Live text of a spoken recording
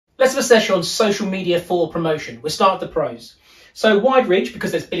Let's have a session on social media for promotion. We'll start with the pros. So wide reach, because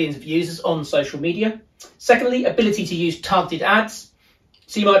there's billions of users on social media. Secondly, ability to use targeted ads.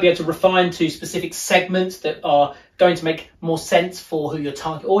 So you might be able to refine to specific segments that are going to make more sense for who your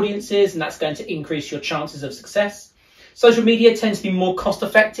target audience is, and that's going to increase your chances of success. Social media tends to be more cost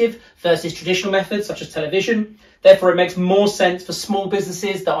effective versus traditional methods such as television. Therefore, it makes more sense for small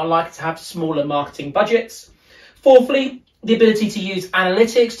businesses that are likely to have smaller marketing budgets. Fourthly, the ability to use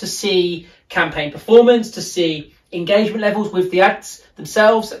analytics to see campaign performance, to see engagement levels with the ads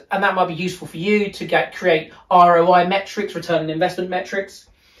themselves, and that might be useful for you to create ROI metrics, return on investment metrics.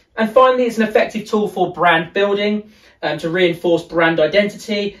 And finally, it's an effective tool for brand building, to reinforce brand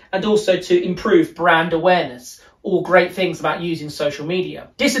identity and also to improve brand awareness. All great things about using social media.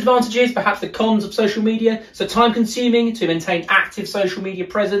 Disadvantages, perhaps the cons of social media. So time consuming to maintain active social media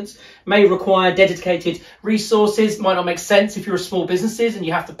presence, may require dedicated resources, might not make sense if you're a small businesses and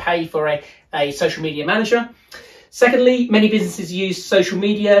you have to pay for a social media manager. Secondly, many businesses use social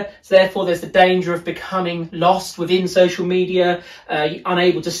media, so therefore there's the danger of becoming lost within social media,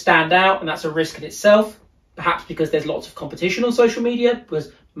 unable to stand out, and that's a risk in itself. Perhaps because there's lots of competition on social media,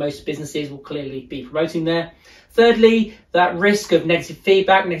 because most businesses will clearly be promoting there. Thirdly, that risk of negative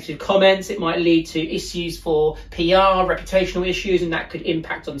feedback, negative comments, it might lead to issues for PR, reputational issues, and that could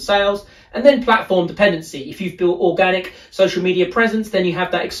impact on sales. And then platform dependency. If you've built organic social media presence, then you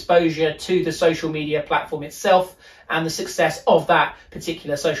have that exposure to the social media platform itself and the success of that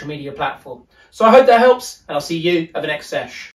particular social media platform. So I hope that helps, and I'll see you at the next sesh.